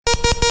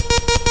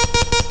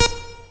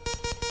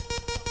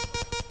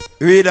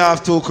Read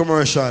off 2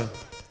 commercial.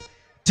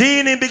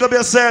 Teeny, big up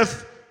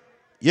yourself.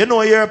 You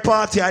know your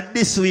party at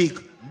this week.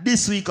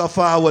 This week or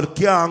forward,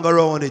 can't go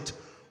around it.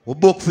 We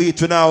book for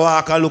it, we now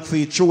walk and look for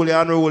it. Truly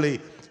and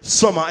really.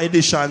 Summer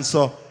edition,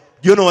 so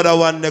you know that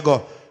one they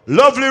go.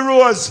 Lovely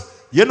Rose,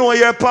 you know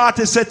your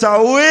party set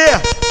away.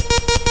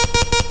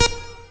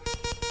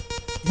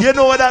 You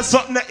know that's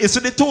something. It's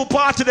the 2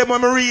 party them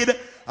when I read.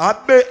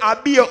 I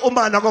be a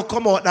woman that go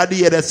come out that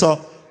day there, so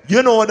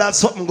you know that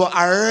something go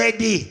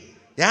already.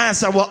 The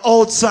answer was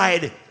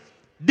outside.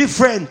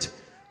 Different.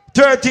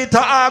 13th of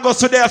August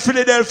today,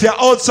 Philadelphia,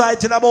 outside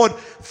till about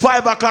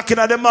 5 o'clock in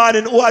the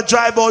morning. Who are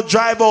drive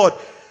out.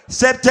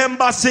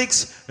 September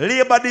 6th,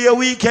 Labor Day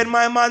weekend,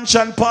 my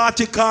mansion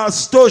party called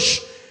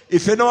Stush.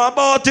 If you know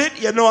about it,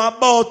 you know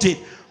about it.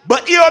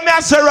 But hear me I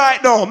say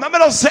right now, remember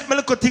to set me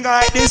little thing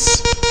like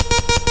this.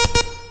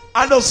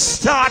 I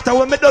just start, and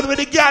when me done with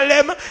the girl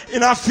them,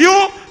 in a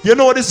few, you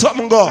know this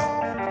something go.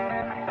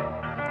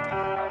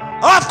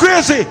 Half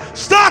crazy,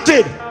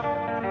 started.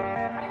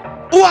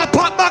 Who I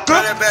pop back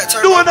up?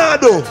 Do what I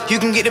do.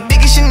 You can get the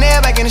biggest Chanel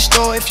back in the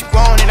store if you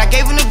want it. I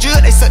gave them the drill,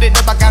 they sucked it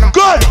up, I got them.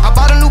 Good. I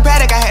bought a new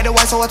paddock, I had the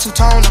white, so I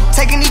two-toned them.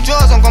 Taking these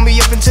drugs, I'm gonna be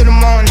up until the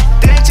morning.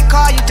 That ain't your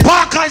car, you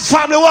Parkers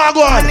family, what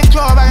go on?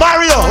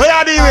 Mario, where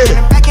are they with?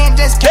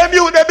 Them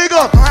you, they big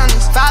up.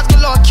 Fives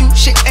galore, cute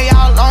shit, they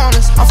all on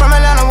us. I'm from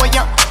Atlanta where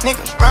young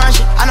niggas run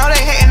shit. I know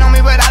they hating on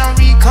me, but I don't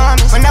read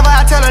comments. Whenever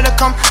I tell her to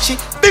come, she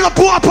big up,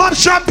 pour pop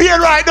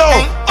champagne right now.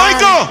 I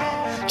go.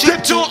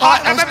 Drip too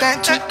hard, never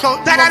stand too close.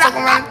 You won't fuck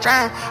around and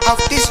drown.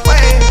 Off this way,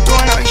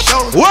 doing all these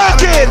shows.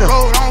 Working.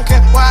 I don't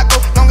care where I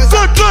go, long as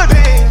good.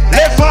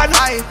 Left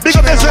hand, big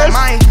up yourself.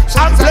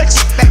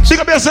 Flex, big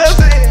up yourself.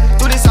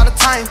 Do this all the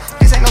time,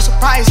 this ain't no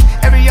surprise.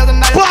 Every other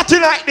night, party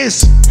like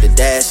this. The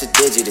dash is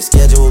digi, the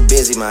schedule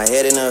busy. My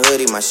head in a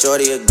hoodie, my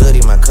shorty a goodie.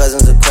 My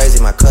cousins are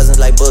crazy, my cousins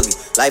like boogie.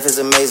 Life is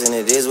amazing,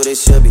 it is what it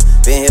should be.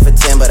 Been here for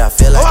 10, but I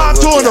feel like a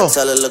rookie. I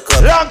tell her look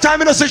up. Long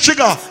time in the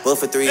sugar. But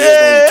for 3 years,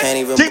 man, you can't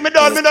even. Take me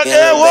down,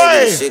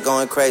 this shit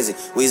going crazy.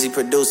 Weezy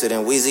produced it,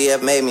 and Weezy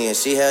F made me, and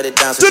she held it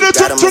down, so she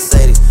got a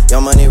Mercedes.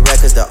 Young Money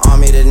Records, the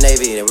Army, the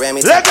Navy, they ran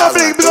me. Let go,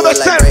 big up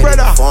yourself,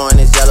 brother. Foreign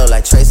is yellow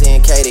like Tracy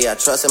and Katie. I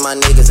trust in my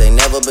niggas, they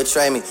never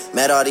betray me.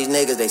 Met all these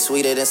niggas, they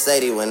sweeter than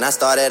Sadie. When I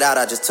started out,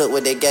 I just took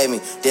what they gave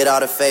me. Did all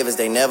the favors,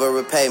 they never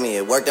repay me.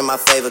 It worked in my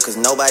favor, cause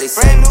nobody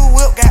said. Brand new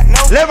whip, got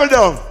no level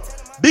down.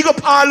 Big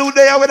up all who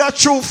there with a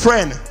true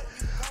friend.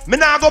 Me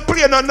not go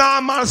play no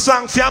normal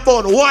song for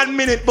about 1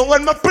 minute, but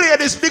when me play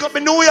this, big up my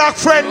New York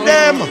friend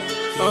them.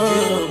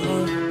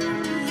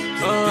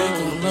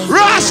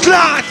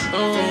 Rasclat.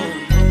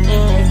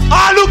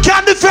 All who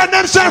can defend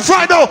themselves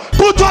right now,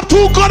 put up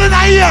 2 guns in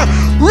a ear.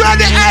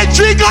 Ready,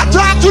 entry, go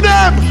talk to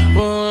them.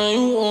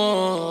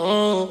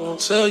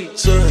 Tell you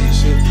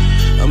shit.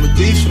 I'm a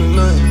thief for the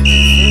night.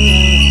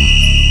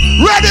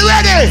 Ready.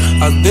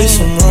 I did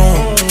some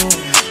wrong.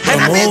 And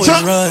I'm always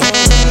right.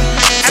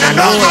 And I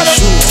know how to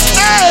shoot.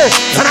 Hey,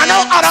 and I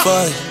know how to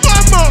fight.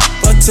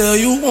 I tell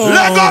you one.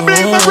 Let go,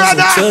 bling, my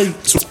brother. Tell you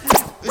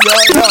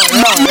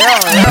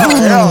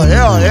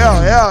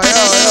Yo.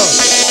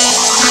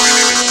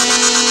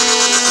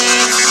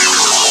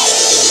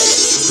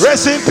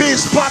 Rest in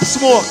peace, Pop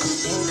Smoke.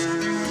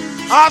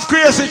 Half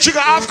crazy,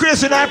 chicken, half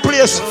crazy in that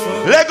place.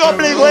 Let go,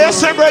 bling, what you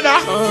say, brother?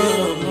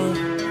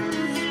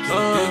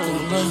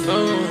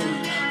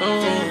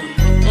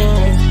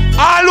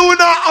 All who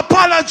not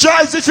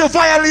apologize if you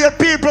violate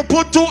people,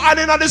 put 2 hands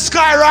in the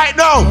sky right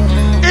now.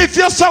 If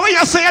you say what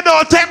you say, you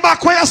don't take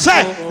back what you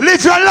say.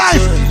 Live your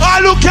life.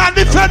 All who can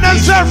defend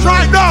themselves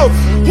right now.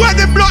 When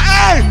the blood,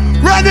 hey,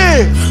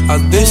 ready. I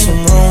did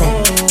some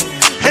wrong.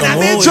 And I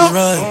need you.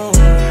 Right.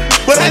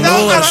 But I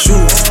know how to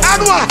shoot.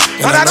 And what?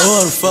 And I know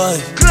how to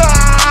fight.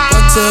 I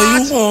tell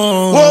you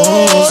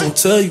once, I'll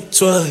tell you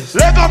twice.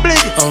 Let go blink.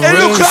 It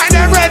look like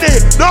they're ready.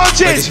 No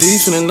change. Like a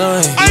thief in the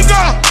night. I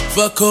go. If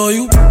I call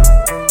you.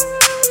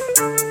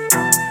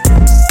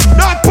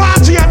 Not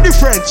party and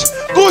different.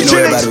 Gucci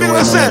links me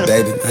myself.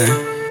 Baby, man.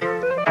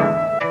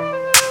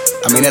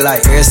 I mean it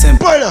like air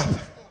simple.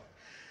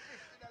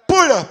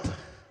 Pull up.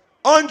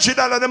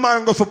 $100 the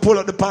man go for pull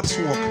up the Pop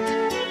Smoke.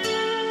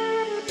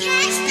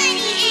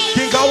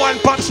 Think I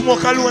want Pop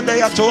Smoke alone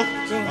there too.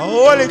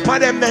 Only for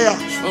them there.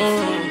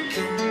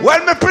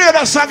 When me play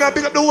that song, I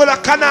pick up the whole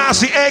of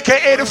Kanasi,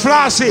 aka the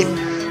Flossy.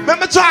 When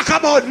me talk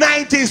about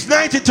 90s,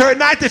 93rd,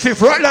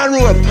 95th, Rutland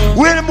Road,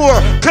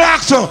 Wilmore,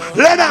 Clarkson,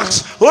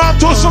 Lennox. One,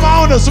 two, some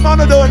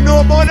don't know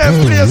about that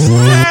place.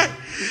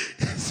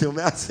 See what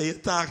I say, you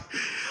talk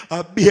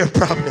a beer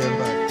problem,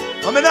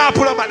 man. I mean, now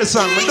pull up at the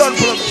song. I don't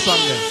pull up the song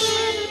then.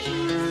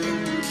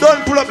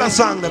 Don't pull up that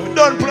song then.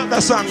 Don't pull up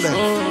that song then.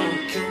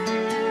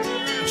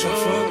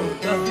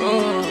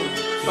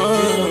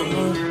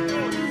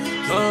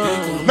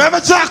 Remember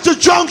talk to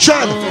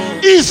Junction,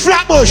 East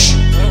Flatbush,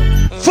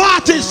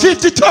 40th,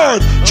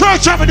 53rd,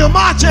 Church Avenue,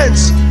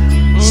 Martins,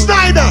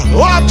 Snyder,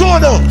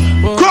 Watono,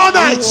 Crown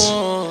Heights.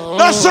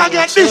 That song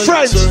get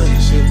different.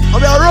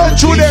 I'm going to run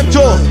through them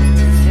too.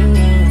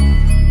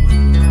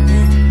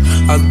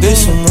 I did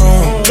some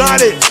wrong.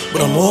 Got it.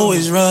 But I'm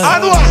always right.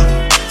 And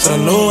what? So I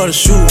know how to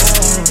shoot,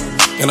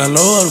 and I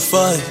know how to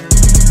fight.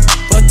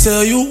 If I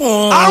tell you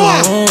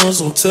once,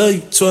 I'll tell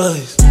you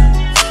twice.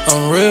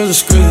 I'm real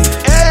discreet,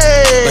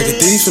 like a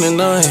thief in the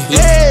night.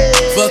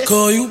 If I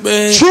call you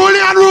babe,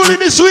 truly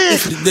unruly this week.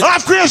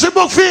 I've Krazy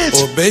book feet.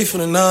 Or babe for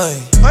the night.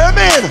 What you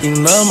mean?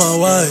 You not my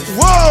wife.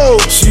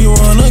 Whoa. She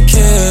wanna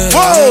kiss.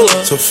 Whoa.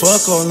 So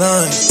fuck all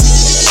night.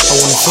 I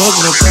wanna fuck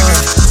in the car.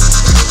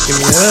 Give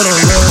me head on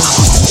love.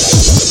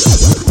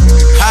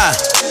 Hi,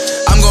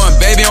 I'm going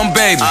baby on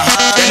baby.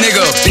 That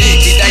nigga big,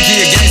 he think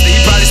he a gangster.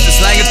 He probably still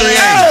slanging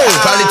 380.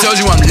 Probably told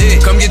you I'm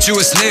lit, come get you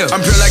a sniff.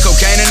 I'm pure like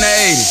cocaine in the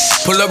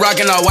 80s. Pull up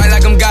rockin' all white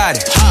like I'm got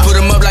it. Put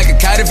him up like a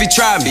kite if he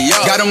try me.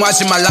 Got him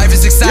watching my life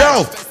is exciting.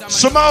 Yo,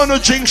 somehow no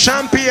drink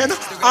champagne.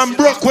 I'm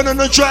broke when I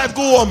no drive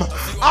go home.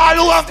 All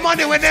who have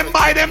money when them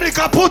buy them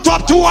liquor put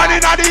up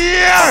 200 in a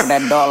year.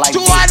 That door like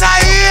 200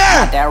 a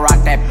year. That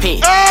rock, that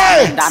pit.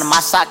 Hey. Down in my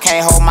sock,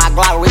 can't hold my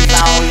Glock. Reach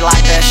down, we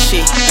like that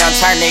shit. Young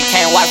turn, they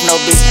can't wipe no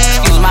bitch.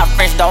 Excuse my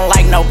French, don't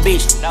like no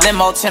bitch.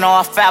 Limo 10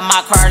 on fat,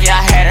 my car, yeah,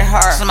 I had it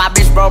hurt. So my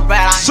bitch broke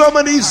bad. Some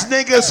of these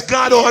niggas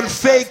got on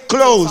fake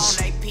clothes.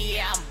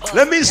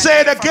 Let me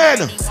say it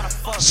again.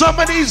 Some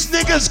of these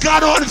niggas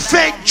got on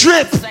fake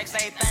drip.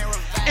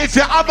 If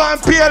you have on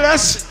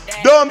PLS,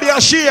 don't be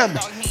ashamed.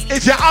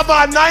 If you have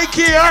on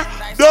Nike here,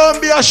 don't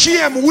be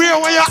ashamed. Wear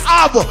what you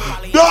have.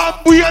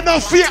 Don't wear no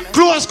fake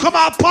clothes. Come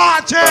on,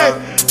 party.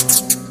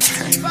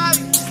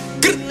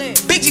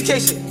 Big GK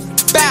shit.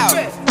 Bow.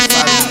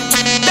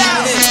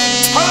 Bow.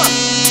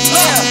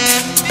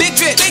 Big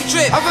drip, big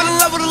drip. I fell in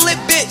love with a lit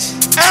bitch.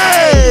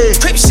 Hey.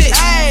 Crip shit.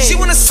 She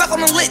wanna suck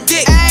on a lit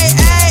dick.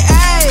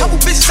 Couple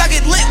bitches I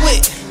get lit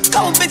with.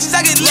 Couple bitches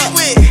I get lit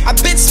with. I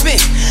been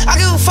spit. I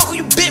give a fuck who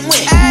you been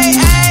with.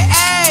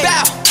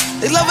 Bow.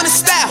 They loving the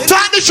style.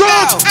 Talk the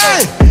truth.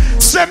 Hey.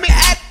 Send me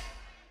at.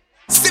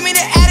 Send me the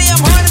addy,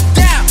 I'm hunting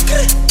down.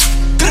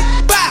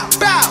 Bow, bow,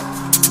 bow.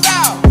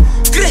 Bow.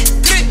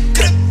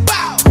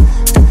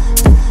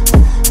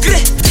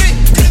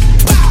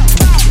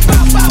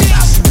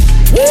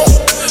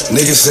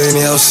 Niggas saying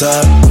they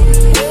outside.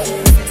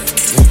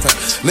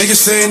 Niggas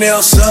saying they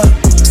outside.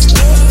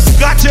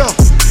 Got you.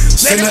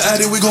 Send the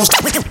addy, we gon'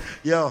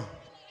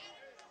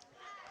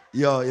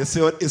 Yo, you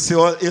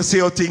see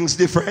how things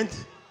different?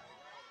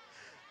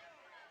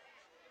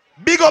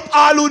 Big up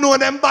all who know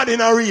them bad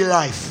in a real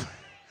life.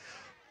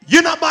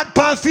 You're not bad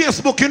on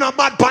Facebook, you're not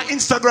bad on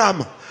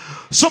Instagram.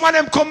 Some of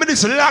them come with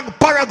this long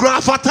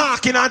paragraph of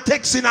talking and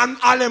texting and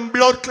all them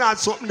blood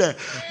clots something there.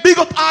 Big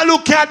up all who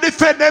can't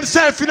defend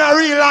themselves in a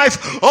real life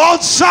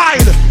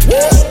outside.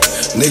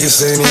 Niggas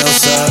saying they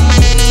outside.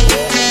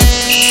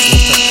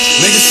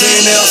 Niggas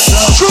saying they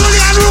outside. Truly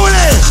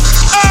unruly.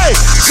 Hey,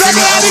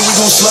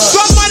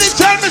 somebody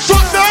tell me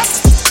something.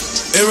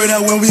 Air it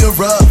out when we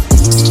arrive.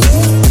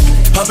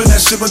 Popping that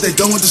shit, but they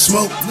done with the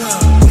smoke.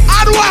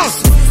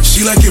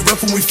 She like it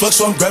rough when we fuck,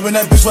 so I'm grabbing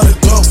that bitch by the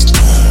throat.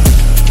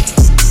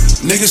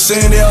 Niggas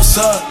saying they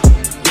outside.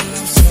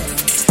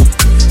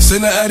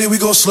 Send the addy, we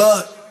gon'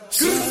 slide.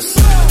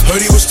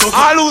 Heard he was talking.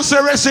 All who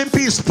say rest in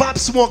peace, Pop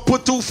Smoke,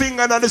 put 2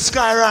 fingers on the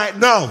sky right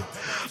now.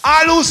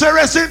 All who say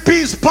rest in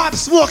peace, Pop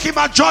Smoke, him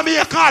a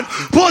Jamaican,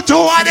 put 2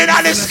 on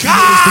the sky.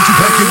 Put you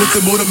back in with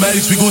the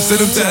automatics, we gon' send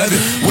them to heaven.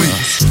 Wait.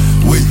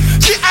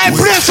 I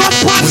play some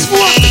Pop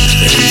Smoke.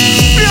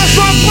 Play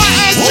some Pop,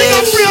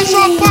 play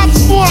some Pop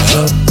Smoke.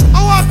 I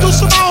want to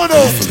some more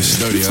though.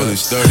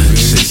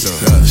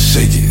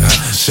 Shake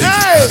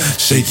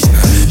it.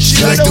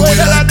 She like the way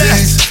that I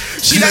dance.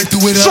 She like the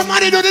way that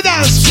somebody do the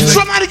dance.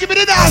 Somebody give me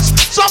the dance.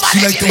 Somebody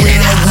she like give the way me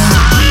the dance.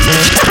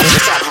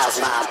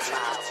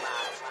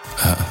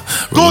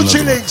 Go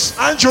Chillings,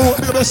 Andrew,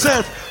 big up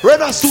yourself.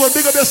 Red Stone,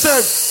 big up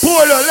yourself.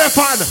 Polo, left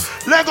hand,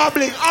 leg up,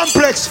 blink,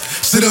 Amplex.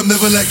 Sit up,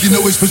 never like you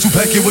know it's special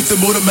packet with the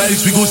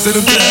automatics. We gon' send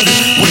them to heaven.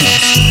 Wait.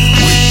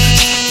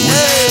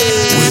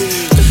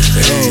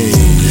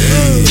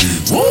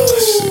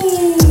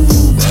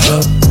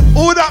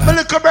 Who that, my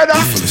little brother?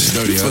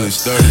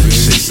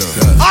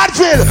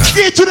 Hardfield,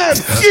 eat to them.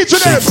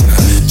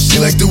 She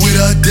like the way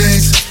that I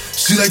dance.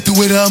 She like the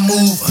way that I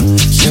move.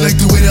 She like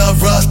the way that I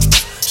rock.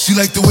 She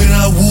like the way that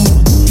I woo.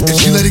 And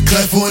she let it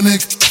clap for a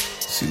nigga.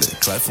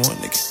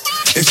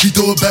 And she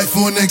throw it back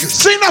for a nigga.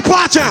 Sing the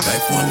part, yeah.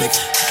 Back for a nigga.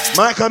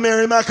 Michael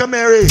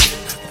Mary.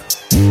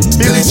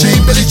 Billie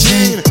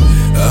Jean.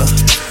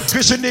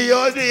 Christian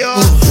Dior.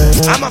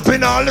 I'm up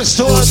in all the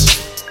stores.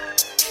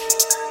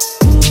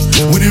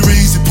 When it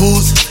rains, it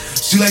pours.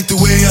 She like the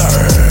way I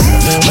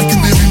like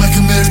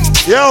a Mary.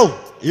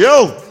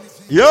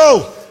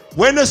 Yo.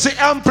 When you see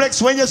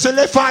Amplex, when you see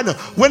Lefan,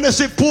 when you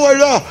see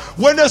Polo,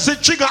 when you see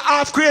Trigger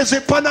half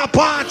crazy pan a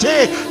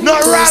party, no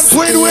ramp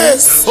with way.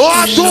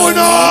 Oh, do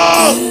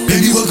no.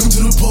 Baby, welcome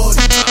to the party.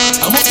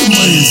 I'm off the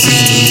money,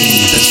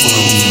 that's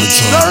why I'm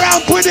return. No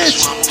ramp with it.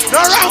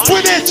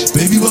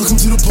 Baby, welcome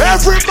to the party.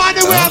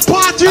 Everybody we are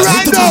party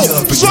right now.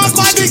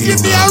 Somebody give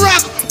me a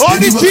rock. All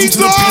the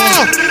things go.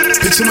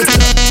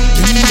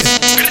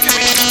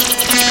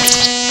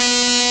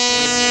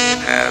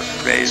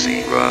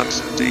 Krazy rocks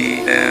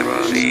the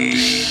MD.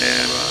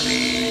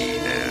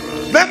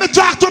 Let me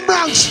talk to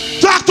Bronx,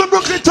 talk to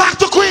Brooklyn, talk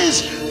to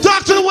Queens,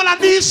 talk to the one at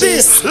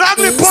DC,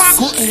 Langley Park.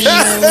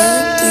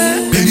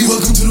 Baby,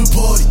 welcome to the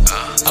party.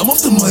 I'm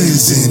off the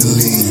Myers and the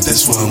lean.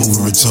 That's why I'm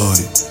over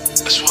retarded.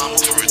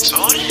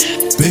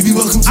 Baby,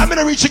 welcome to. I'm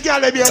gonna reach a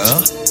girl, baby.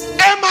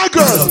 Hey, my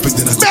girl.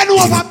 Bend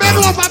over. Baby,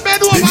 welcome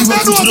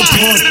to the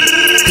party.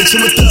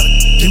 Picture my thought.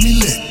 Give me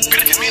lit.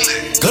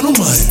 Gun on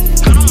my head.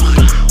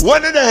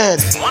 One in the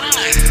head.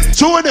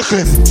 Two in the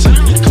clip.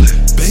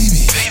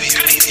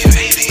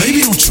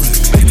 Baby, don't trip.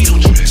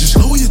 Just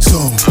lower your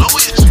tone. You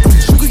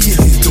can get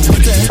hit, don't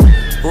like that.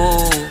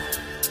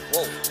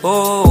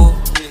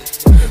 Oh.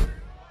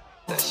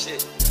 That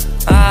shit.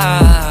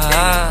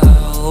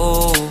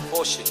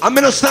 I'm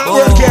gonna start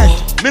working.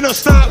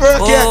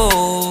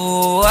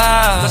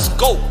 Let's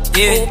go.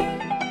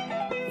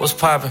 Yeah. What's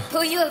poppin'?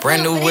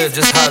 Brand new whip,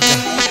 just hopped in.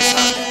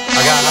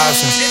 I got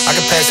options. I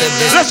can pass that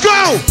bitch. Let's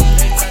go.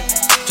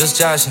 Just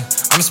joshing.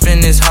 I'm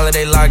spending this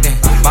holiday locked in.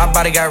 My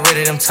body got rid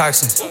of them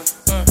toxins.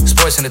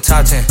 Sports in the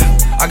top 10.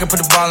 I can put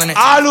the ball in it.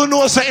 All who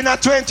know say in a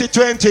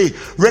 2020,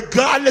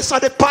 regardless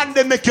of the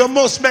pandemic, you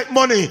must make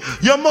money.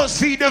 You must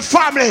feed the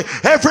family.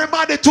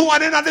 Everybody to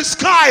one in the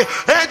sky.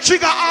 And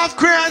trigger off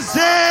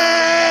Krazy.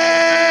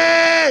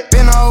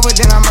 Been over,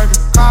 then I'm murder.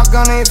 Call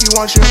gunner if you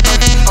want your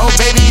person. Oh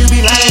baby, you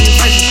be lying in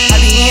person. I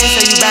be in,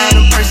 say you buying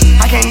them person.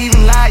 I can't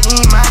even lie, you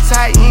ain't my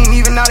type. You ain't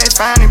even know that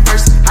fine in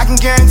person. I can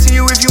guarantee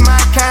you if you my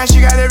kind,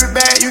 she got every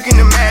bag you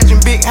can imagine.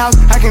 Big house,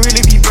 I can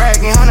really be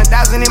bragging.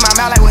 100,000 in my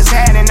mouth like what's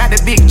happening. Not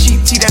the big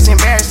cheap tea, that's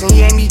embarrassing.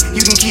 He ain't me,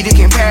 you can keep the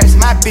comparison.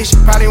 My bitch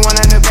probably one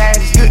of the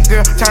baddest. Good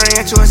girl, turning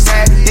into a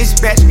savage. This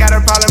bitch got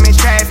a problem in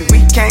traffic. We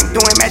can't do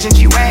imagine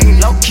G-Wagon.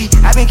 Low key,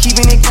 I been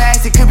keeping it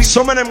classy. Could be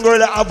some of them girls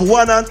that have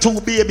 1 and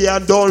 2 baby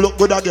and don't look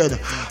good again.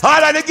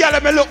 All of the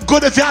girls may look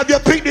good if you have your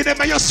picnic them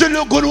and you still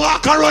look good.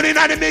 Walk around in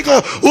the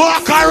middle.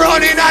 Hey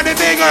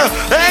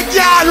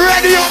girl,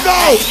 ready up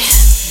now.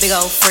 Big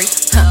old freak,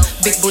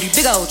 big booty,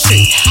 big old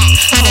tree.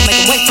 I'ma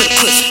make him wait for the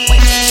pussy.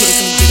 Give it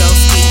some big old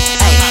speed.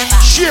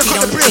 Shake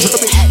on the place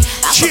a bit.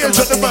 Change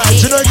on the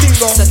vibes, you know what I think,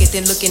 suck it,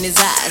 then look in his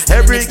eyes.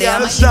 Every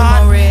girl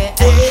start.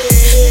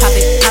 Pop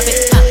it,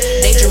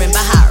 daydreaming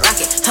by hot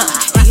rocket.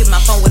 He hit my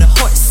phone with a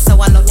horse,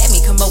 so I know that me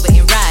come over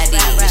and ride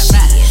it.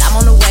 I'm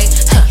on the way,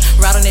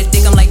 ride on that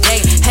dick, I'm like, hey.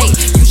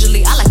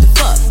 Usually I like to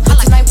fuck, but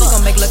tonight we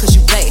gon' make love cause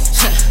you play.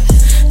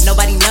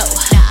 Nobody know,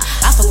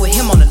 I fuck with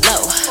him on the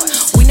low.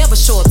 We never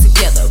show up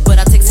together, but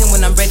I text him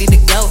when I'm ready to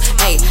go.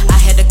 Hey, I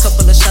had a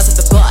couple of shots at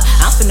the bar.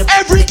 I'm finna.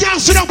 Every girl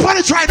sit down on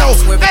it right now.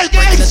 Hey,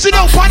 sit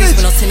down on it.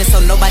 So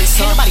nobody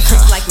saw. Nobody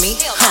creep like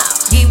me.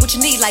 Yeah, what you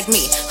need like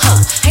me.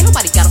 Ain't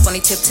nobody got up on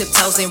their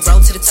tiptoes and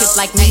roll to the tip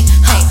like me.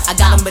 Hey, I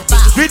got him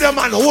addicted. Video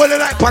man, hold the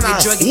light pan her.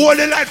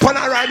 Hold the light pan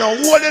her right now.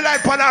 Hold the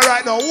light pan her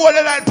right now. Hold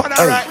the light pan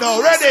her right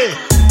now. Ready?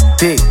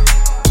 Dick.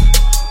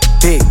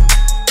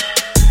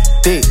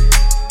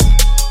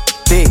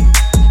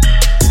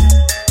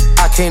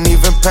 I can't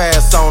even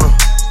pass on her.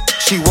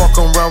 She walk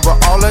around with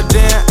all her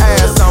damn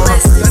ass on her.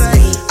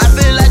 I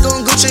feel like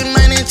on Gucci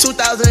Mane in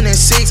 2006.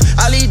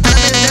 All these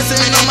diamonds dancing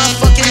on my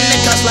fucking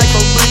neck, cost like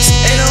a bricks.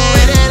 Ain't no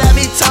way that I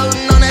be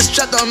toting on that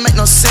strap, don't make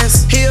no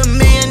sense. He $1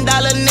 million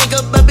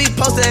nigga, but be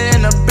posted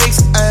in the bricks.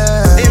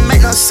 It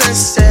make no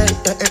sense, yeah.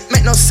 It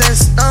make no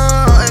sense, no.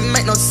 It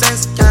make no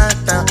sense, yeah.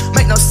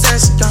 Make no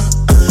sense, yeah.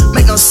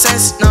 Make no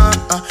sense, no.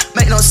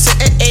 Make no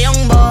sense, hey,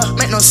 young boy.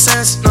 Make no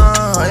sense, no.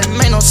 It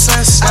make no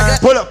sense.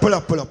 Pull up.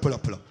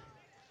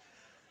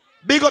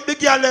 Big up the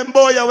girl them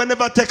boy, I will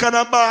never take on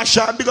a bar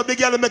shot. Big up the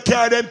girl them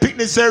carry them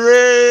picnic say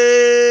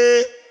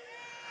Ray.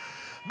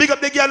 Big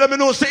up the girl them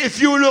know say if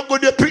you look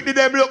good, you picnic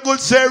them look good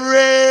say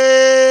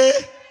Ray.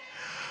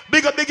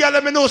 Big up the girl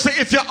them know say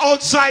if you're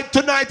outside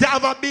tonight, you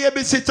have a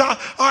babysitter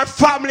or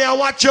family and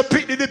watch your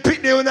picnic, the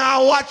picnic and I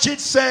watch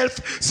itself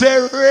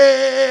say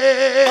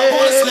Ray.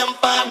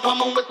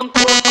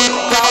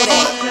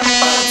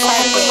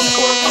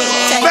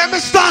 Let me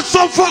start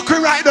some fuckery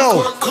right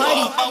now.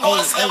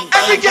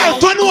 Every girl,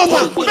 turn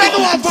over, bend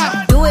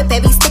over. Do it,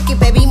 baby, stick it,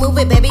 baby, move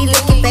it, baby,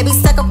 lick it, baby,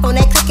 suck up on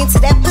that click into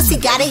that pussy,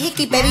 got a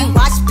hickey, baby,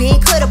 watch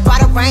big, coulda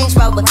brought a Range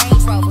Rover.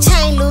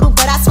 Chain little,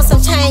 but I spent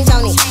some change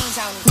on it.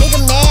 Nigga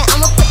mad,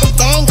 I'ma put the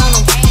gang on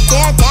him.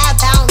 They'll die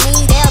about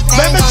me, they'll bang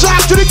on him. Let me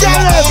talk to the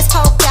girl. Ass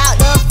poked out,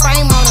 the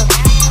frame on him.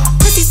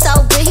 Pussy so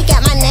good, he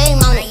got my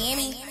name on it.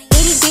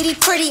 Bitty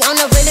pretty on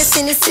the realest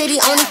in the city.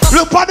 Only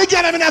look on the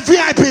girl in a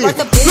VIP. Look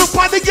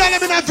on the girl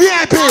in a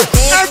VIP.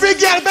 Every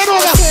girl been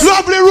over.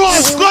 Lovely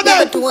Rose. Go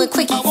there. I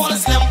wanna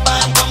slim by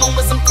a woman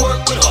with some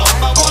pork with her.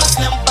 I wanna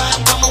slim by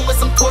a woman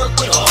with some pork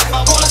with her.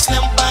 I wanna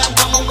slim by a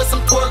woman with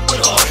some pork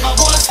with her. I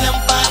wanna slim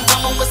by a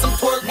woman with some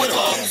pork with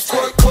her.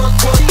 Pork with her.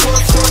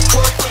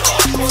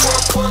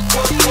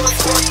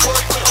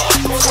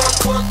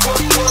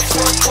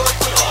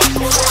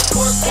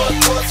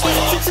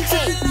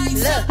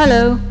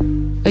 Hello,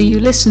 are you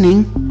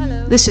listening?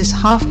 Hello. This is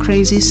Half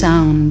Crazy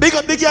Sound. Big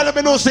up the girl, let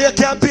me know so you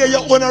can't pay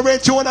your own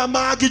rent, you own a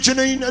mortgage, you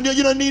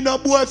don't need no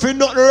boyfriend,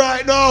 nothing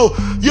right now.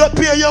 You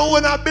pay your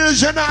own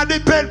bills, you not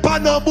depend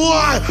on no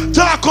boy.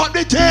 Talk up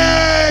the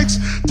things,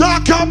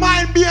 talk your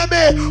mind,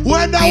 baby.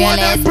 When I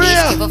wanna play.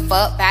 Give a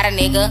fuck about a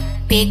nigga.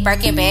 Big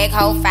Birkin bag,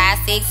 hold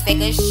 5-6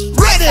 figures.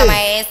 Ready. On my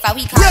ass, so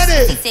he calls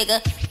me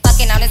Tigger.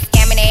 Fucking on a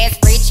scamming ass,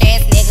 rich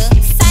ass nigga.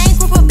 Same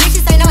group of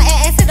bitches, ain't no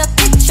ass to the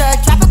picture.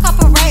 Drop a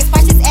couple racks,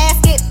 watch his ass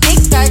get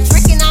bigger.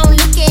 Drinking, I'm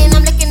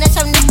looking at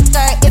your nigga.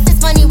 If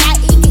it's money right,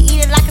 you can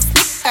eat it like a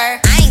snicker.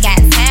 I ain't got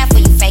time for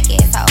you fake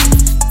ass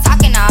hoes.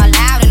 Talking all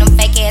loud in them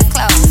fake ass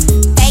clothes.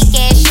 Fake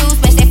ass shoes,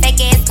 match that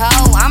fake ass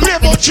coat. I'm a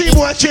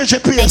fake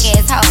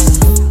ass hoe.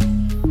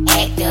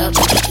 Act up,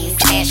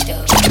 get smashed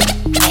up.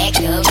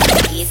 Act up,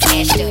 get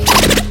smashed up.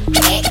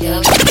 Act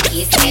up,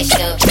 get smashed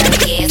up.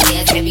 Dirty ass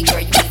ass, baby girl,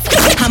 you get so.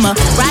 I'ma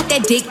ride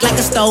that dick like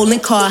a stolen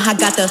car. I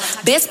got the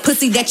best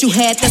pussy that you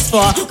had thus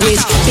far.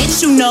 Which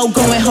bitch you know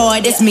going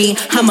hard as me.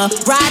 I'ma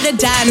ride or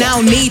die and I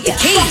don't need the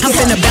key. I'm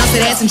finna bounce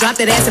that ass and drop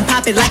that ass and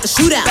pop it like a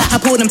shootout. I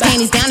pull them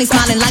panties down, he's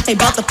smiling like they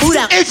bought the food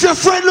out. If your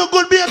friend look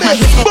good, baby,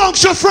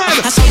 bounce your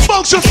friend.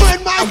 Bounce your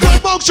friend, my girl,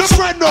 bounce your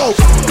friend, no.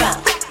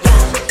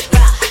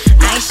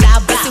 I ain't shy,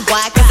 bustin'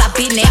 wide, cause I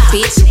been that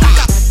bitch.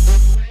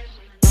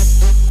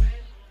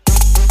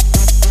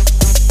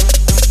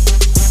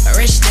 A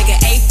rich nigga,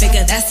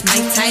 8-figure, that's my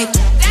type.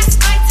 That's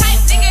my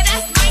type, nigga,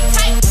 that's my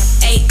type.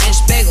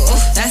 8-inch bagel,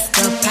 that's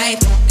the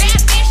pipe.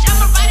 That bitch,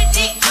 I'ma ride a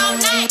dick all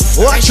night.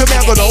 Watch your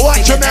man go though,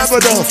 watch your man go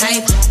though.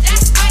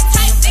 That's my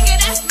type, nigga,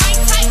 that's my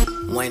type.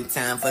 One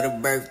time for the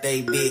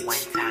birthday,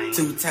 bitch.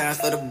 2 times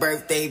for the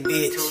birthday,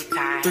 bitch.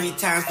 3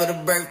 times for the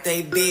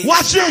birthday, bitch.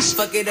 Watch this.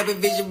 Fuck it up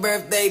if it's your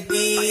birthday,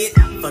 bitch.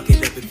 Fuck it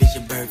up if it's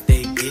your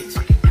birthday, bitch.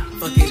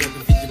 Fuck it up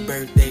if it's your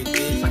birthday,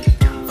 bitch. Fuck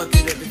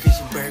it up if it's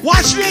your birthday.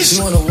 Watch this.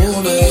 She wanna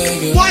woo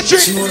me. Watch it.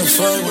 She wanna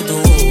fight with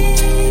the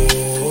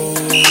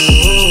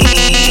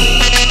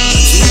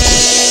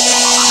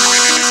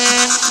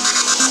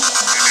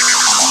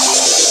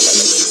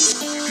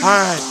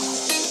Alright.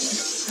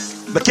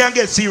 But can't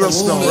get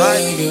serious now,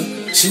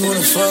 right? She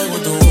wanna fight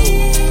with the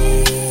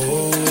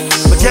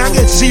But can't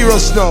get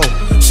serious now.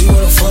 She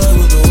wanna fight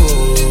with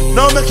the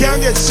No, but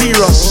can't get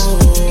serious.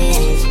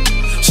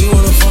 She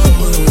wanna fight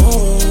with the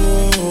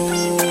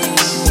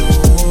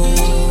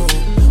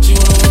She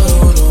wanna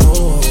fight with the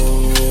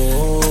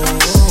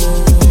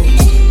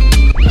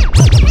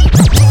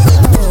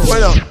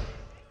Well,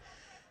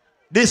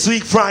 this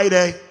week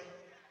Friday.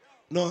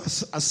 No,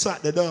 I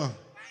sat the door.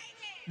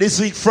 This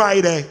week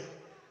Friday.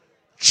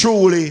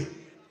 Truly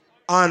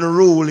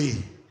unruly,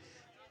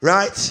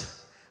 right?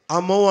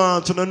 I'm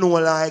want to know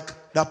like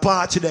the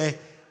party there,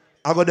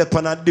 I go up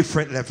on a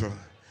different level.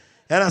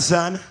 You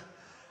understand?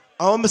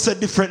 I want to say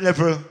different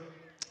level.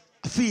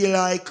 I feel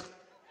like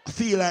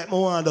I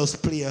want to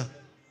just play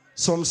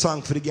some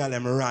song for the girl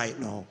them right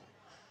now,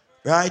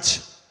 right?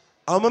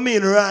 I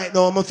mean right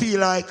now, I feel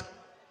like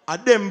I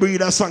them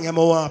breed a song I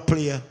want to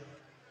play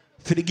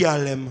for the girl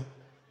them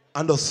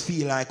and just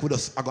feel like I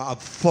gotta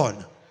have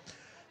fun.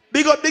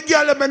 Big up the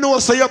girl, let me know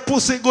so your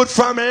pussy good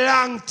from a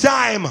long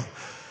time.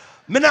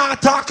 Me not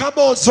talk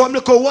about some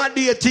look what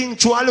do you think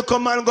to a look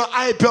man go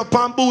hype you up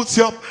and boots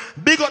you up.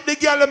 Big up the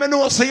girl, let me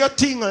know so your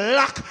thing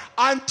lock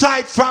and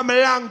tight from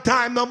a long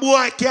time. No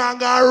boy can't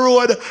go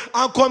road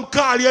and come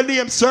call your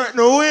name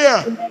certain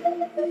way.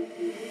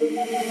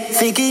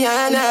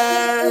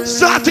 Fikiana.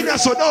 Starting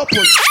us so don't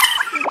pull.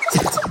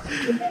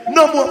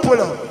 No more pull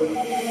up.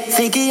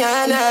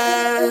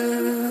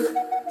 Fikiana.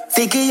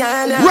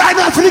 Fikiana. Right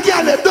now for the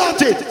girl,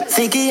 don't it?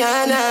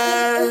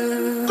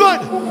 Fikiana. Good.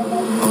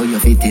 Oh, you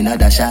fit in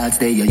other shots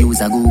there, you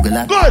use a Google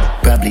app. Good.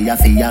 Probably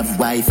have to have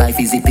Wi-Fi,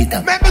 zip it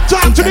up. Let me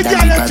talk to the girl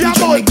if you're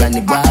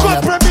about a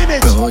couple of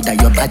minutes. Brother,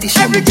 your body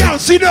show every girl,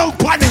 sit down,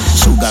 panic.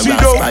 Sugar, sit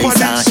down, spice,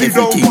 panic. Sit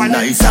down, panic.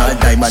 Nice, all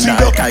diamond,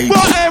 all type.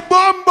 But a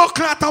bumbo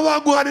clat I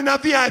want go on in a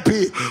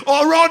VIP.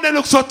 All round they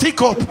look so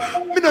thick up.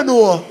 Me don't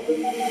know.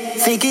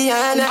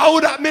 Fikiana. How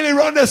that Millie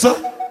run there, sir?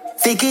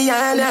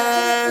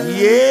 Fikiana.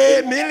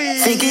 Yeah, Millie.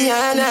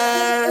 Fikiana.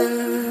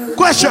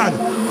 Question.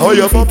 Oh,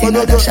 your bumbo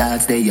other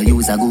shots there, you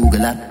use a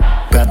Google app.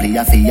 Probably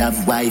have to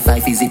have Wi-Fi,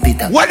 zip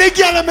it up. What the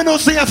girl me know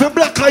say you have to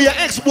block your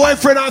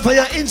ex-boyfriend off of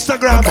your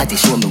Instagram? Got to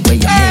show me where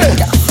you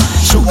made up.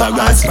 Sugar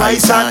and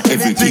spice and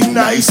everything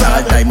nice.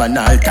 All diamond,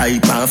 all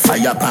type and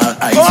fire pan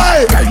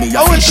ice. Tell me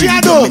how she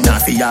do. Me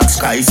not fi ask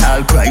Christ,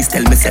 all Christ.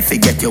 Tell me say fi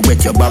get you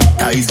wet, you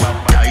baptized.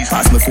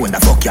 Pass me phone, the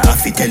fuck you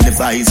have to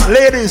televise.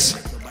 Ladies,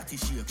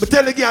 but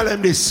tell the girl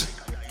them this.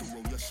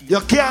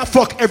 You can't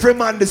fuck every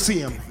man the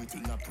same.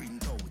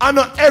 And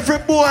not every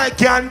boy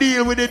can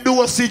deal with the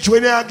dosage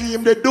when you give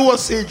him the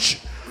dosage.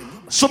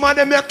 Some of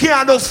them you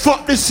can't just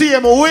fuck the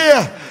same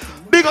way.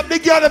 Big up the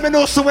girl them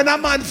know so when a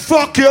man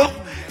fuck you,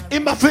 he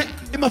must pray.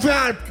 He must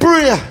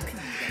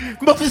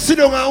sit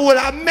down and hold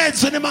a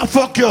meds when he must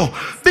fuck you.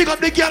 Big up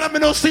the girl them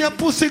know so your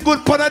pussy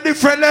good on a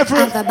different level.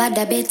 Have a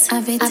bad bit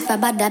of it. Have a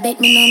bad bit.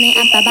 Me know me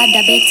have a bad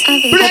bit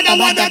of it. Play the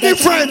one that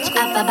different.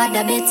 Have a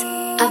bad bit.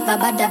 Have a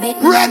bad bit.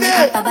 Ready.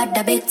 Have a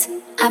bad bit.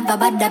 have a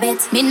bad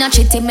habit. Me not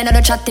cheating, me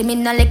not chatting, me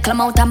not little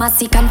amount of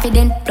massy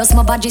confident. Plus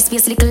my body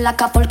space little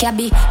like a full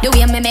cabby. The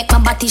way me make my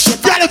body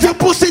shape. Girl, if your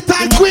pussy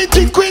tight,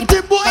 quinty, boy,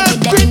 quinty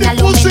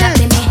pussy.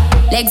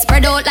 Legs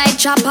spread out like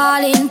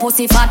chapalin.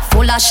 Pussy fat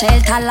full of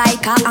shelter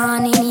like a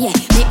awning. Yeah,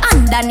 me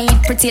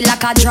underneath pretty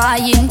like a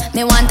drying.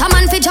 Me want a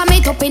man fi jam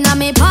it up inna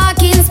me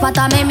parking spot.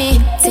 A me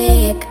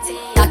take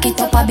it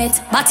up a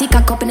bit. Body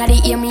cock up inna the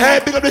ear me.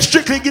 Hey, big up the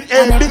strictly,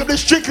 big up the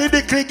strictly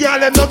dickly girl.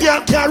 No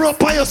girl can run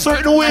by a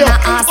certain way.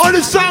 On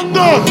the song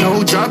go.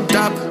 No drop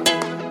top.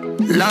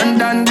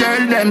 London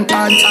girl them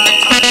hot.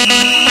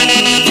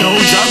 No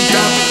drop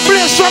top.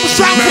 Play some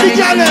song for the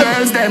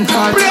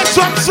girl. Play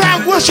some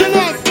song. What she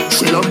love?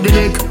 She love the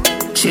dick,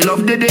 she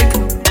love the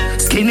dick.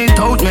 Skin it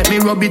out, make me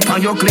rub it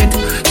on your clit.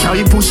 Shall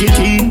you push it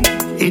in?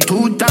 It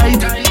too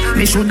tight.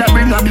 Me shoulda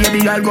bring a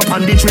baby, I'll go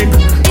on the trip.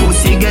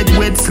 Pussy get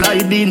wet,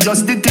 slide in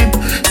just the tip.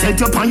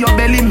 Set up on your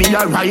belly, me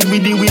a ride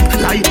with the whip.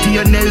 Like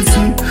Tia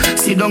Nelson,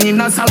 sit down in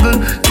a saddle.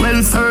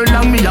 12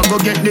 furlong, me a go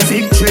get the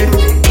victory.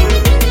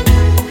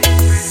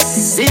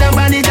 See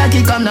nobody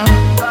cocky come now.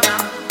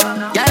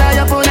 Y'all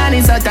your phone and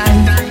it's a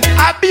time.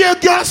 I be a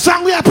girl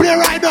song we are playing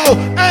right now.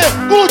 Hey,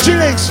 Gucci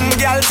links.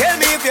 Girl, tell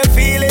me if you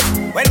feel it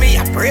when me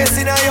a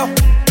pressing on you.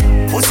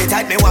 Pussy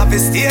tight, me want to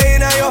stay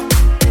in on you.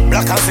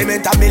 Black and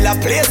cement a build a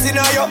place in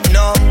on you.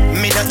 No,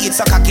 me no eat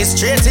so cocky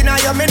straight in on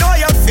you. Me know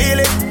you feel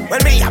it when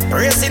me a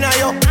pressing on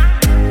you.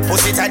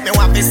 Pussy tight, me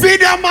want to stay.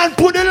 Be that man,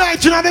 put the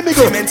light in on the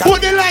middle.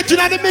 Put the light in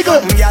on the middle.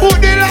 Put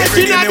the light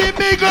in on the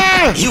middle.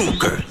 You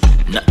girl,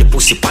 not the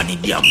pussy pan in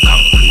the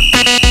concrete.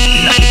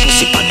 Not the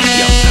pussy pan in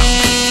the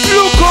concrete.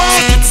 Look up!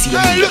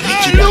 Hey,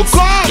 look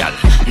up! Girl,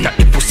 not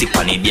the pussy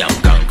pan in the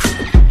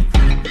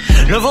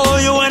concrete. Love how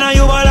you when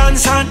you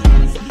balance on.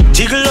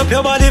 Jiggle up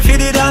your body for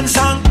the dance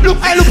song. Look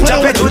on the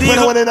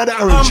one in the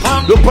orange.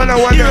 Look on the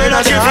one in the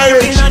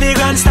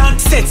orange.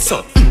 Set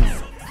so.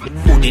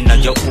 Put in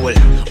your hole.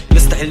 You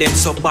style them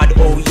so bad,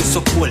 oh you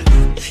so cool.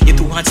 You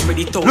two hands spread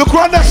it out. Look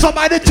round them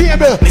by the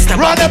table.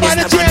 Round them by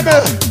the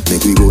table.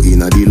 Make we go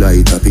in a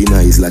delight, happy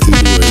nice like it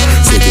will.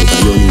 Set up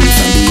on your knees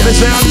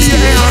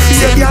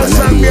and be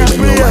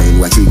a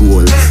watch it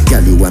goal.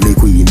 Girl, you are me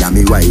queen, you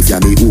me wife,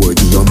 you me whore.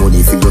 Give your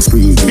money for your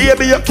spree.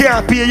 Baby, you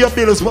can't pay your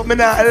bills, but me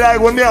not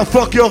like when me a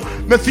fuck you.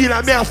 Me feel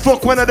like me a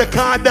fuck one of the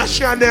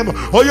Kardashian them.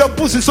 Oh, your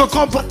pussy so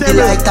comfortable.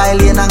 You like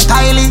Tylee and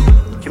Kylie.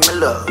 Give me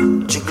love,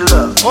 jiggle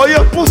up. Oh,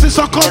 your pussy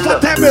so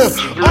comfortable.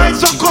 I'm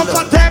so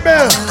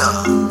comfortable.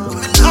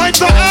 I'm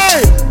so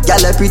hey.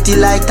 Y'all pretty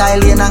like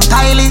Tylee and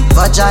Kylie.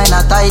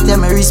 Vagina tight,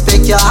 me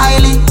respect you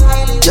highly.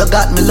 You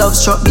got me love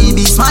struck,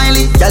 BB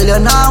smiley. Y'all you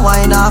now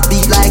wine off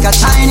beat like a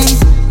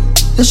Chinese.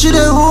 You should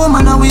have home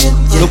and away.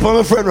 Look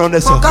on my friend round there,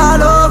 sir.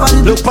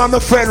 Look on my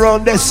friend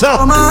round there, sir.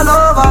 Come all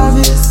over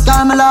this.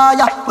 Call me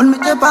lawyer when me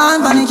take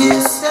on funny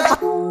kiss.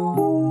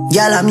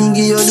 Y'all I mean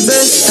give you the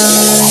best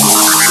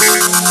time.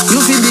 You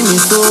feel me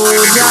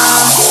soldier.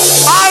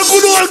 All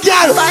good old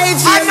girl. I'm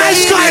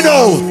nice kind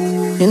of.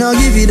 You know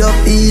give it up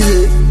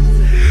easy.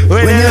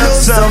 When you love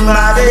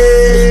somebody,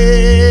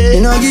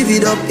 you know give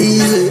it up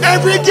easy.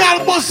 Every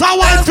girl bust a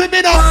wine for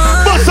me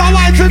now. Bust a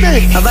wine for me.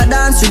 Have a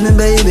dance with me,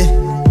 baby.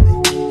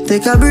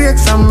 Take a break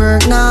from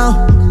work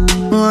now.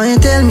 Why you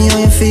tell me how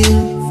you feel?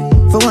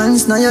 For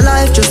once now your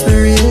life just be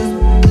real.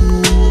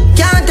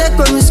 Can't take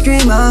when we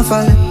scream and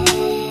fall.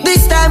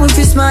 This time if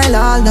you smile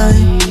all night.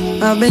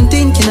 I've been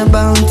thinking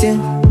about you.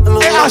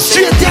 Hey, I'll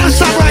see you dance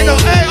right now.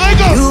 Hey, I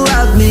go. You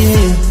have me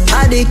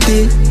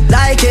addicted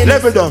like it.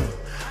 Level down.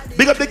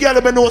 Big up the girl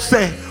that know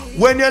say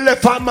when you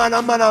left a man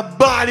a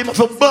ball him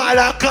for ball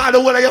and call the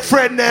one of your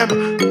friend them. If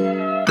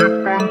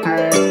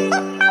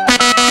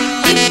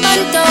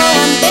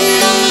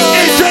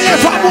you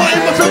left a boy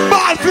him for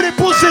ball for the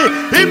pussy,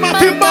 him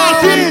for ball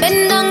for it.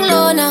 Bend down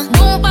low now,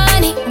 boom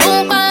body,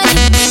 boom body.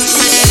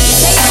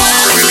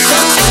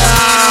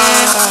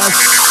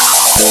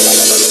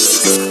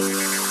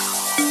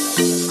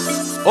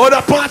 Oh,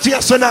 the party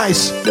is so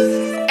nice.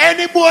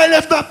 Any boy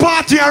left the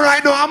party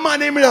right now, a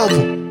man him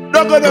love.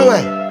 Don't go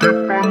nowhere.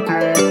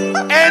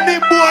 Any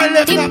boy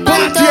left the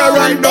party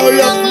right now,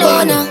 love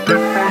man.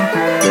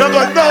 Don't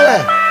go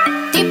nowhere.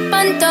 Tip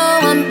and toe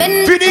and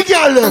bend. For the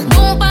girl them.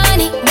 Boom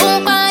body,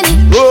 boom body.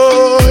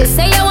 Boy.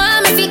 Say you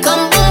want me fi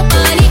come boom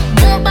body,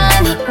 boom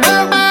body,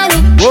 boom body.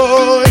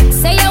 Boy.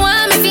 Say you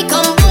want me fi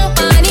come boom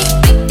body.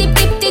 Tip tip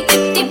tip tip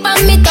tip tip on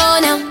me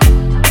toe now.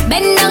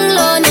 Bend down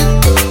low now.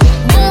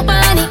 Boom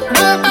body,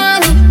 boom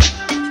body.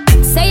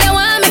 Say you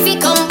want me fi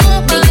come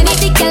boom body.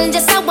 The girl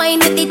just a wine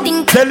with the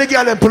thing. Tell the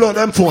girl and pull out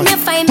them phone.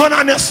 Turn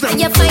on your snap.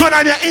 Turn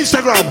on your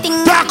Instagram.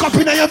 Dark up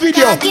in your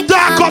video.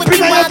 Dark up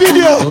in your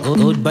video.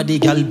 Good body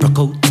girl broke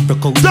out.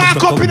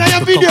 Dark up in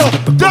your video.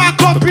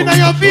 Dark up in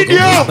your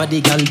video.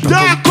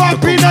 Dark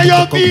up in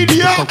your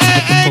video.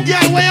 Hey,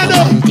 girl, where you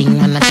doing?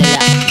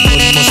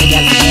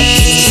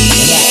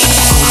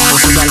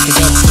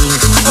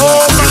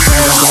 Oh my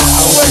God,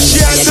 what she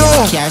a do?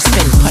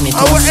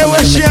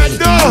 What she a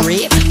do?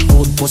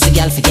 Old pussy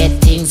girl forget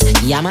things,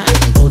 yeah man.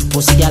 Old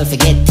pussy girl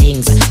forget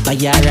things.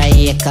 Fire a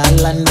acre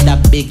land with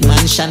a big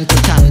mansion.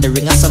 Put on the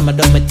ring of some of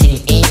them thing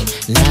in.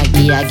 Nah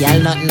give a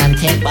girl nothing and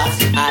temper.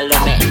 All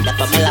of me, the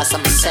family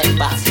some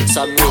semper.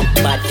 Some real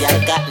bad girl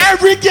got me.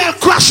 Every girl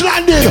crash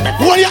landing.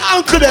 What you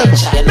uncle them?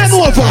 Bend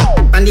over.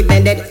 On the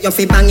bended, you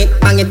fi bang it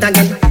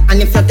again.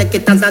 And if you take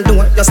it as a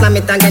door, you slam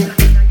it again.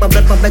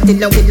 Bubble till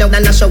low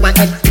than a shower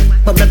head.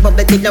 Bubble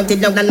till low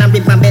than a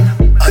river bed.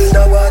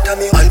 Underwater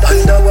me,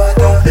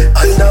 underwater me,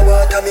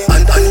 underwater.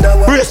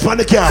 Brace pon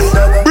the car,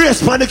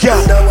 brace pon the car,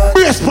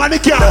 brace pon the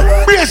car,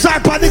 brace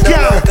up pon the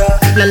car.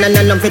 No,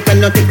 love it when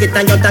you take it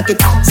and you take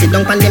it. Sit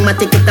down pon the mat,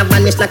 take it and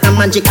vanish like a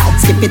magic.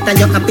 Skip it and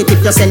you happy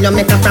if you sell, you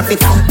make a profit.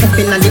 Up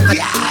in the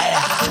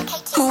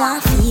I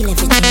feel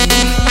everything.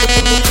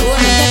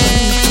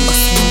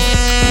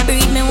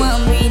 Breathe me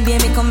one, breathe,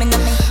 baby, come into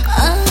me.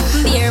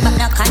 Beer, but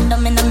no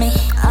condom into me.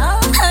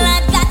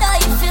 Lord God, oh,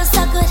 you feel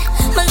so good.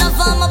 My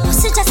love on my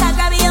pussy, just I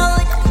grab your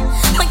hood.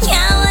 I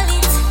can't hold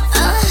it.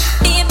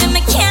 Baby, I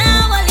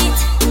can't hold it.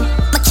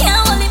 I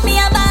can't hold it, me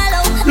a ball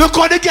out. Look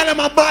how the girl in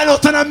my ball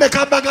out and I make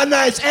a bag of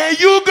nice. Hey,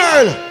 you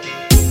girl.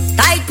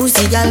 Tight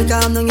pussy, girl,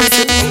 calm down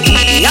yourself.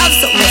 You have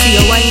something for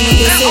your wine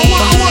and yourself.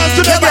 I want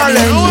to the girl,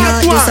 I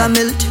want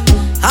to.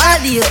 All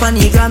the up on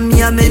the gram,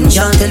 me a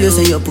mention. Tell you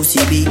say your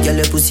pussy big, girl,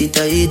 your pussy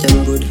tight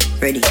and good.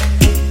 Ready?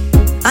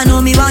 I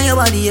know me want your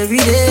body every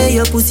day.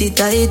 Your pussy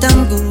tight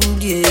and good,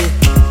 yeah.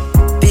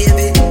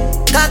 Baby,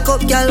 cock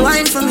up, girl,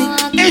 wine for me.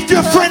 If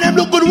your friend them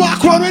look good,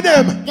 walk around with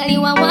them. Girl, you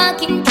a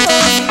walking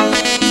trophy.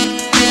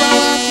 You a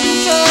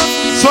walking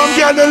trophy. Some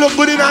girl they look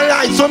good in a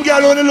light, some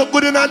girl only look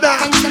good in a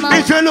dark.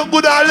 If you look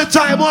good all the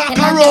time, walk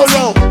and roll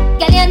out.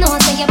 Girl, you know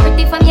say you're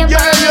pretty from your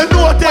yeah, you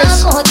know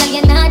this. Walk out, girl,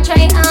 you not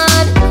try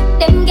hard.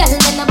 Them girls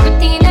they not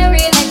pretty in a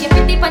real life. You're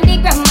pretty from the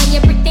gram, and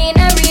you're pretty in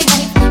a real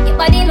life. Your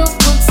body look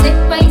good, set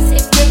right,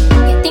 set right.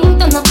 You think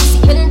to no pussy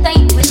will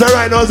tight. So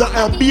right now,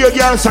 be a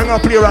girl song I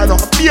play right now.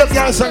 Be a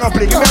girl song I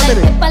play. Give me a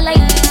minute.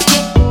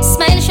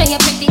 Smile, show your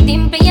pretty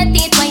dimple, your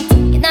teeth white.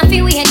 You not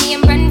feel weird,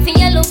 name brand for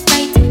your look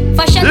right.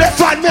 Fashion. Left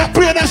hand me a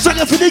play that song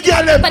for the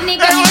girl. There we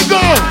go.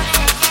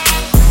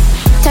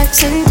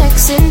 Texting,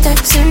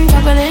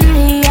 juggling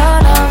me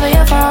all over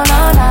your phone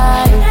all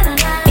night.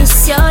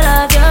 It's your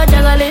love, you're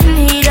juggling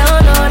me,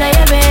 don't know that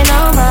you've been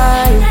on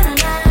mine.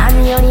 I'm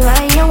the only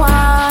one you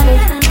wanted.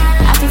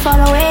 I can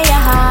follow where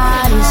your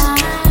heart is.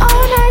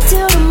 All night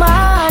till the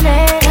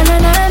morning.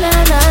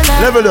 Na.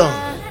 Level down.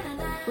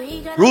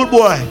 Rude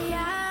boy.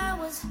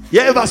 You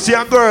ever see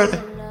a girl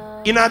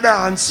in a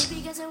dance,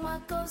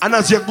 and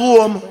as you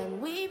go home,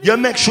 you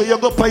make sure you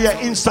go on your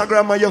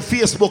Instagram or your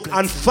Facebook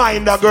and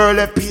find a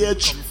girl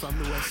page?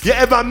 You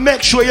ever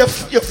make sure you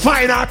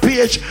find her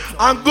page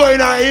and go in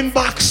her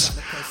inbox?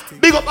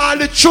 Big up all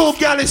the true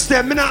girls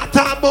them. Me not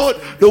talk about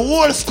the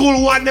old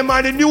school one them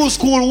and the new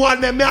school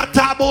one them. Me not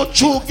talk about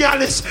true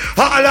girls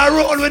all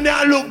around when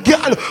they look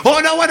girl. Oh,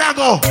 now where I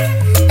go?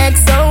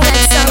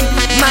 XOXO,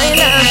 my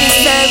love is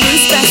very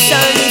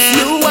special. If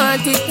you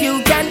want it,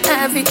 you can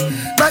have it.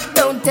 But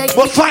don't take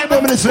but 5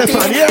 more minutes left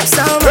on, yeah?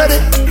 Ready?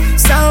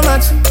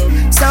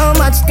 So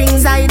much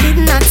things I did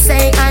not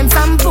say. I'm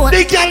from Port.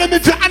 They girl me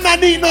if you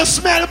underneath no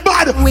smell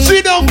bad.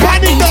 See don't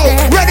panic now.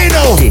 Ready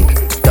now.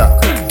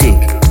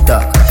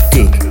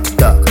 Tick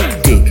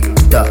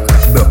tock,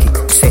 broke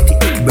it, set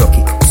it, broke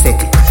it,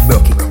 set it,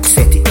 broke it,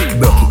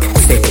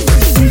 set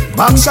it.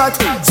 Back shot,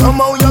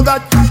 somehow you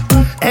got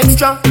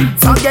extra,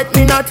 forget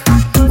me not.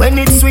 When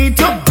it's sweet,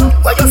 you,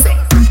 what you say?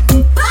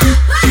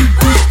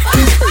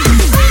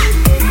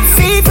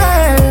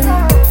 Fever,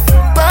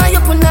 buy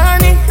your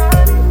punani.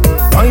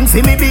 Wine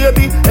for me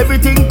baby,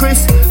 everything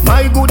crisp.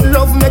 My good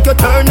love make you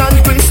turn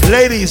and crisp.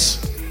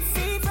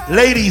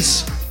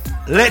 Ladies,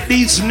 let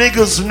these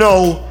niggas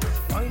know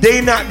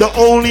they not the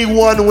only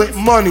one with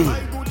money.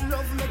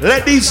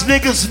 Let these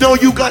niggas know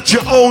you got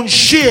your own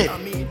shit.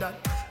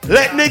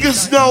 Let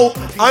niggas know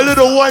a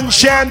little one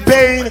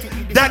champagne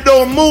that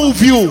don't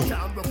move you.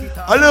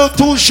 A little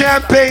 2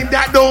 champagne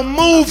that don't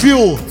move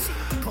you.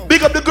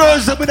 Big up the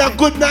girls that with a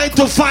good 9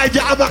 to 5,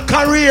 you have a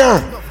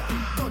career.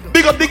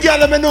 Big up the girl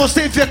that know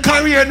say if your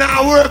career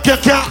not work, you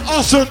can't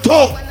hustle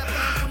too.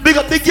 Big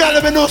up the girl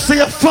that know say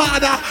your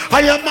father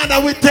and your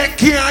mother will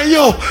take care of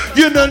you.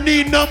 You don't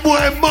need no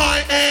more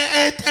money.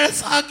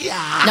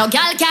 No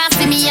girl can't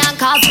see me and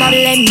cause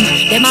problem.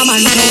 Them a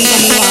man tell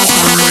them me walk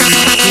on.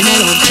 You know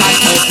love chat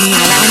take me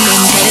around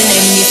them. Tell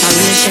them this a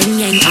real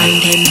Shenyan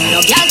anthem.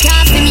 No girl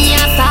can't see me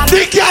and stop.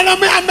 The girl that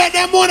me make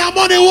them money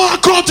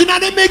walk out in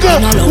the middle.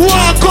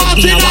 Walk out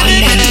in the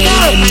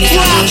middle.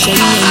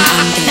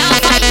 Now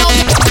find out.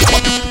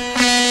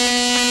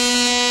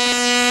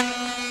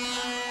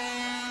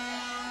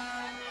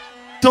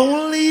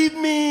 Don't leave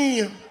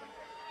me.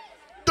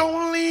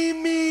 Don't leave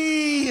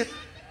me.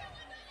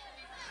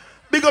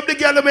 Big up the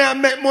girl that may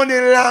make money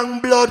long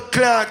blood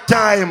clock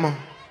time.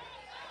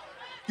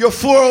 Your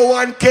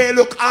 401k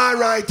look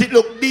alright. It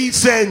look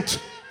decent.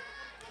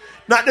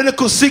 Not the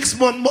little 6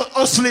 month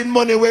hustling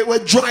money where we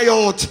dry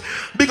out.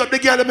 Big up the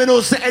girl that may know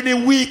say any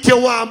week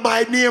you want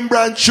buy name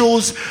brand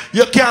shoes,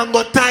 you can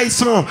go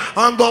Tyson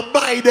and go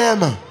buy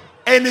them.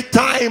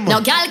 Anytime. No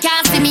girl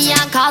can't see me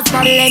and cause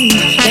problem.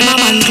 Them a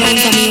man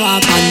clowns and me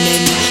walk on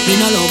them. Me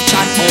no love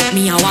chat but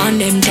me I want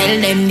them. Tell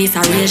them this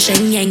a real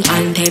Shenyang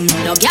anthem.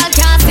 No girl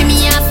can't see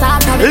me and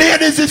start problem.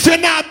 Ladies, if you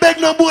not beg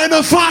no boy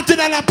no $40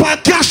 per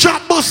cash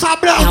up, bust a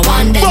block. I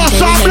want them.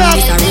 Bust a block.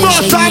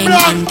 Bust a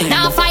block.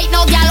 Now fight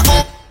no girl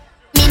up.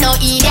 Me no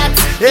idiot.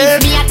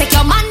 If me a take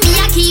your man, me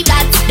a keep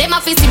that. Them a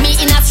fi see me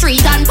in a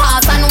street and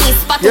pass and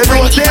whisper to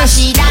friend if I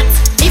see that.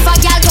 If a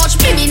girl touch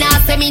me, me nah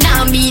say me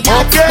nah be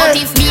that. But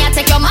if me a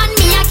take your man,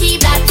 me a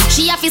keep that.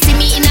 She a fi see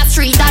me in a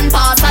street and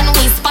pass and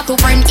whisper to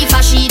friend if I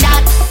see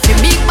that. Me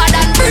big bad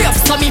and brave,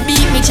 so me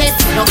beat me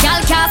chest. No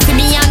girl can't see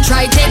me and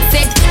try take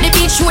set. The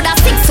bitch woulda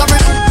stick so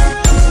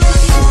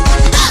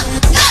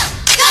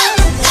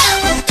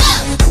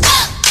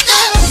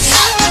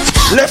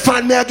left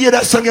hand me I give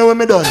that song when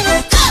me done.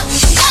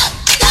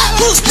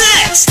 Who's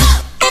next?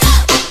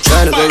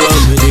 Tryna go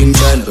round with him,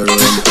 tryna go round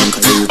with him,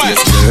 cause you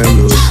just learn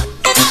road.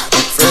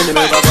 Friend him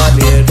ever got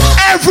me head back.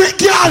 Every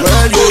girl.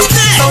 Who's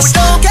next? So we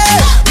don't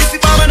care. If you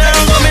bomb and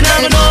I'm coming,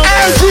 I'm know.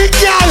 Every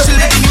girl.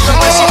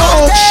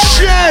 Oh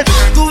shit.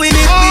 Doing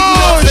it with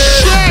no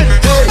shit.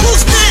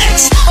 Who's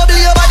next? Bubble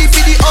your body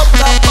for the up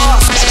top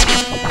boss.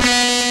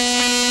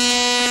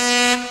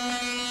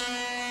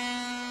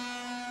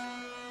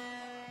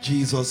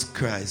 Jesus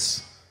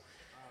Christ.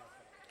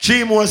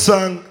 3 more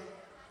songs.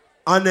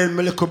 And then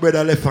my little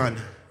brother left hand.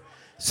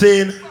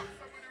 Saying,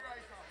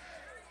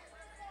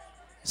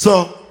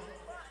 so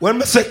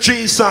when I say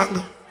 3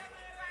 songs,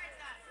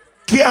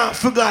 can't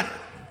forget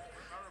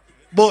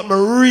about my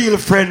real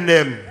friend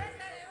them.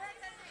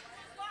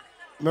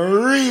 My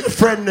real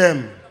friend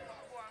them.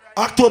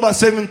 October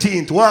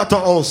 17th,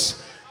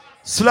 Waterhouse.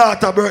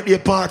 Slaughter birthday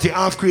party,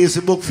 half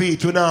crazy book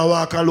feet. We now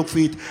walk and look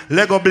feet.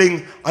 Lego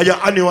Bling at your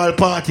annual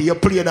party. You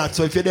play that.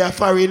 So if you're there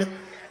foreign,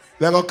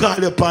 we're going to call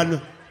you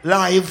upon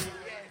live.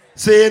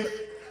 Saying,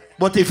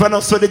 but if I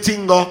not so the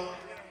thing go,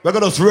 we're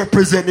going to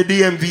represent the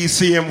DMV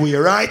same way,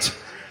 right?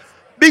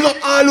 Big up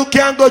all who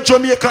can go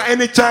Jamaica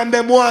anytime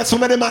them want.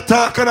 Some of them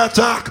attack and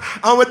attack.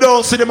 And we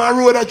don't see them on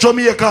road at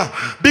Jamaica.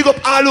 Big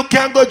up all who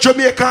can go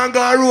Jamaica and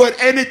go on road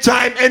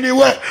anytime,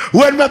 anywhere.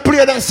 When we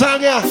play that song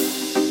here.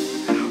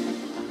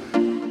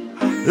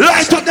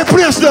 Light up the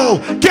place now.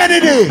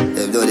 Kennedy.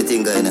 They've done the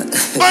thing going on.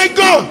 I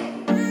go.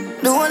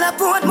 The one I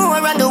put more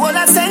and the one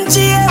I sent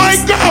you.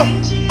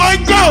 I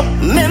go.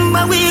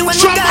 Remember we when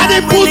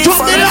somebody put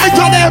up the light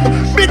on them.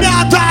 Me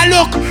not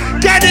look.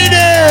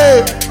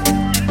 Kennedy.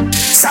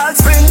 Salt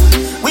Spring,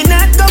 we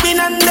not going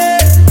under.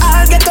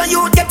 I'll get on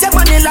you, get your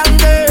money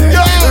longer.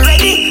 Yeah.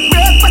 Ready,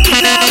 break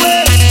pocket now.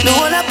 The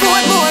one I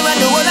put more and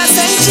the one I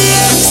sent you.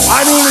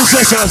 I know the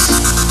sessions.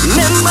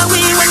 Remember we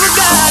when we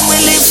gone,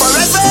 we live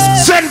forever.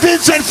 St.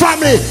 Vincent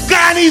family,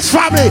 Ghanese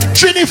family,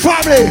 Trini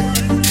family.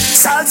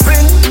 Salt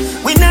Spring,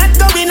 we not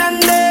going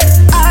under.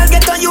 I'll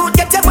get on you,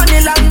 get your money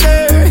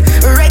longer.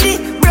 Ready,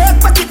 break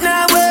pocket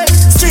now.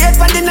 Straight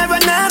for the never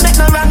now, make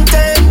no wrong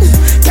turn.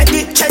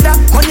 Petty cheddar,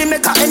 money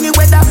maker any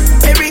weather.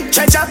 Perry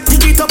treasure,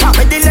 dig it up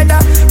with the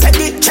leather.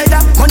 Petty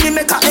cheddar, money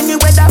maker any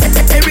weather.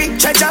 Perry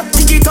treasure,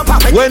 dig it up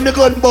with. When the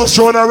gun bust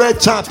on a red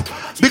top,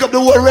 big up the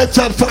whole red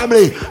top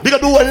family. Big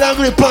up the whole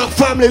Langley Park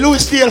family,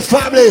 Louisdale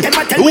family.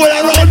 The whole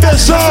around the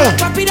sun.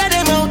 Copy that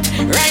them out,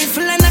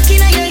 rifle and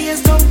knocking at your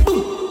ears down.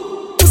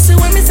 Boom. So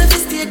when me say to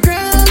stay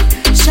ground,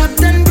 shot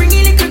done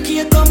bringing the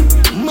cookie come.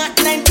 Mat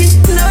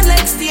 90, loud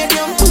like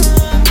stadium.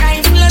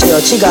 Yo,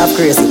 chica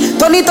crazy.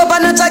 Turn it up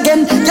a notch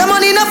again. Your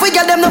money enough, we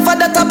get them, no for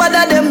the top of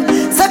them.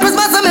 Say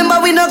Christmas,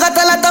 remember we no got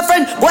a lot of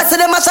friends. What's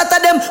them a shot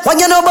at them? When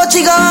you know about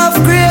chica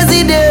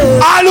crazy day.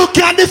 All who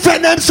can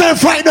defend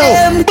themselves right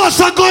now.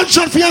 Bust a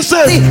gunshot for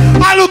yourself.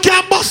 All who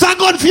can bust a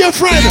gun for your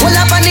friend. Pull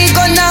up on the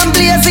gun and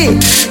blaze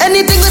it.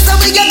 Anything we say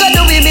we gotta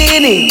do, we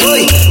mean it.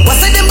 Boy,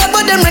 what's them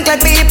about them rank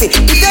like baby.